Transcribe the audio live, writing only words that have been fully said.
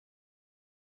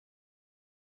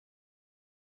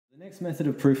The next method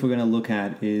of proof we're going to look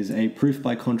at is a proof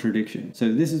by contradiction.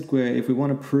 So this is where if we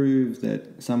want to prove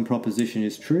that some proposition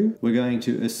is true, we're going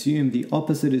to assume the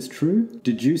opposite is true,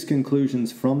 deduce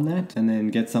conclusions from that, and then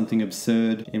get something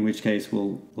absurd, in which case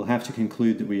we'll have to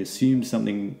conclude that we assumed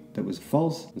something that was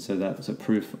false, and so that's a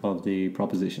proof of the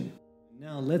proposition.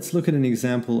 Now let's look at an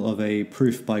example of a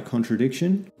proof by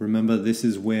contradiction. Remember, this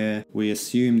is where we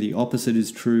assume the opposite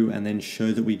is true and then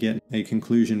show that we get a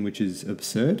conclusion which is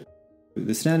absurd.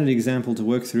 The standard example to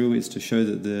work through is to show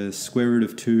that the square root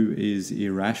of 2 is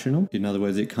irrational. In other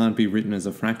words, it can't be written as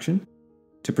a fraction.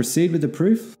 To proceed with the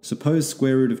proof, suppose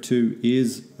square root of 2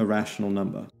 is a rational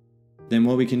number. Then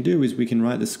what we can do is we can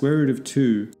write the square root of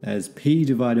 2 as p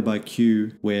divided by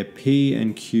q, where p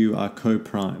and q are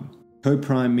co-prime.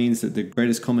 Co-prime means that the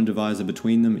greatest common divisor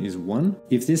between them is 1.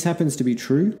 If this happens to be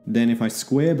true, then if I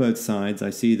square both sides, I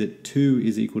see that 2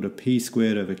 is equal to p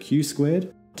squared over q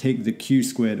squared. Take the q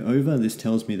squared over, this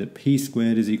tells me that p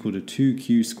squared is equal to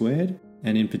 2q squared,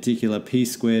 and in particular p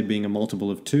squared being a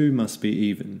multiple of 2 must be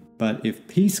even. But if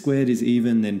p squared is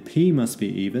even, then p must be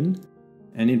even,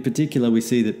 and in particular we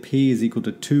see that p is equal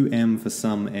to 2m for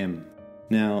some m.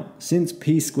 Now, since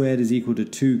p squared is equal to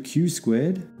 2q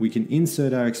squared, we can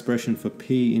insert our expression for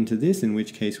p into this, in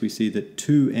which case we see that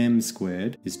 2m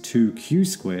squared is 2q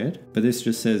squared, but this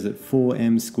just says that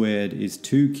 4m squared is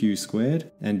 2q squared,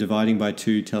 and dividing by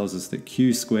 2 tells us that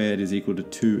q squared is equal to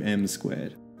 2m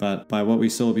squared. But by what we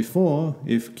saw before,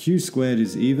 if q squared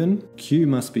is even, q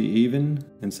must be even,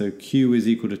 and so q is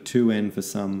equal to 2n for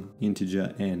some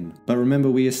integer n. But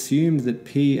remember, we assumed that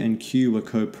p and q were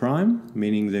co-prime,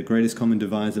 meaning the greatest common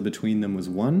divisor between them was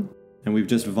 1, and we've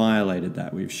just violated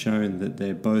that. We've shown that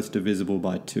they're both divisible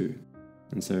by 2.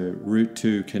 And so root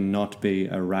 2 cannot be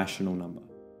a rational number.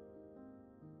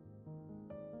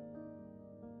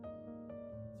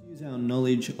 Our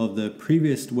knowledge of the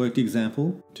previous worked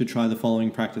example to try the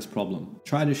following practice problem.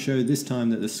 Try to show this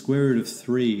time that the square root of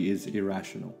 3 is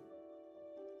irrational.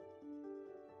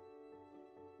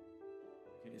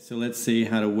 Okay, so let's see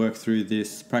how to work through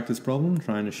this practice problem,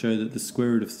 trying to show that the square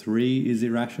root of 3 is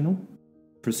irrational.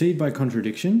 Proceed by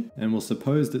contradiction, and we'll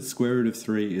suppose that square root of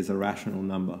 3 is a rational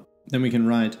number. Then we can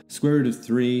write square root of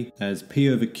 3 as p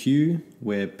over q,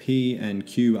 where p and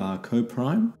q are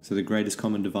co-prime, so the greatest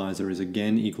common divisor is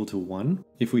again equal to 1.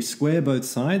 If we square both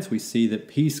sides, we see that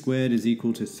p squared is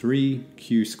equal to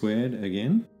 3q squared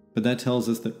again, but that tells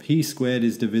us that p squared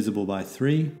is divisible by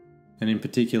 3, and in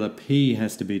particular p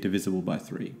has to be divisible by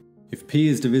 3. If p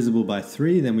is divisible by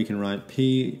 3, then we can write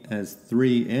p as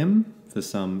 3m for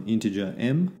some integer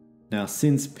m. Now,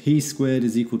 since p squared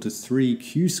is equal to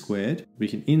 3q squared, we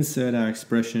can insert our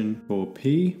expression for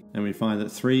p, and we find that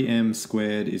 3m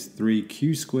squared is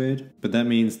 3q squared, but that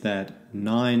means that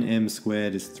 9m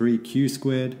squared is 3q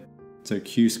squared, so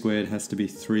q squared has to be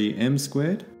 3m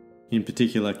squared. In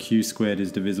particular, q squared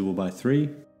is divisible by 3,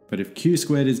 but if q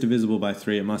squared is divisible by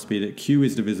 3, it must be that q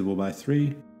is divisible by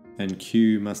 3, and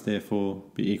q must therefore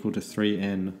be equal to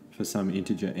 3n for some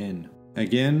integer n.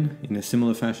 Again, in a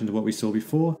similar fashion to what we saw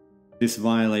before, this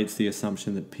violates the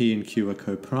assumption that p and q are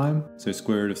co-prime, so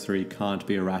square root of 3 can't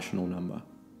be a rational number.